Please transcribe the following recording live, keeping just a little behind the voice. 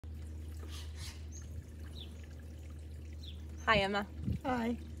Hi Emma.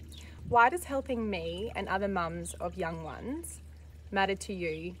 Hi. Why does helping me and other mums of young ones matter to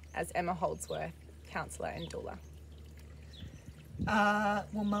you as Emma Holdsworth, counsellor and doula?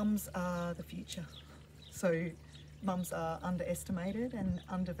 Well, mums are the future. So mums are underestimated and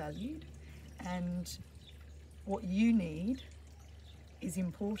undervalued, and what you need is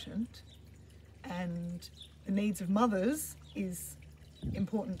important, and the needs of mothers is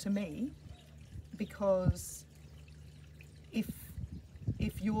important to me, because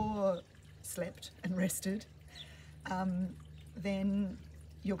if you're slept and rested, then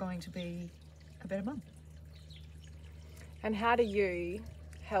you're going to be a better mum. And how do you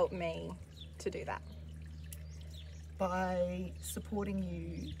help me to do that? By supporting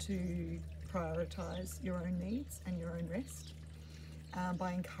you to prioritise your own needs and your own rest,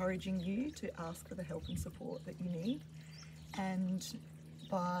 by encouraging you to ask for the help and support that you need, and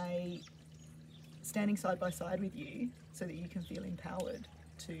by standing side by side with you so that you can feel empowered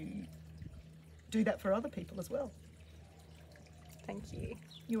to do that for other people as well. Thank you.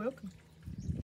 You're welcome.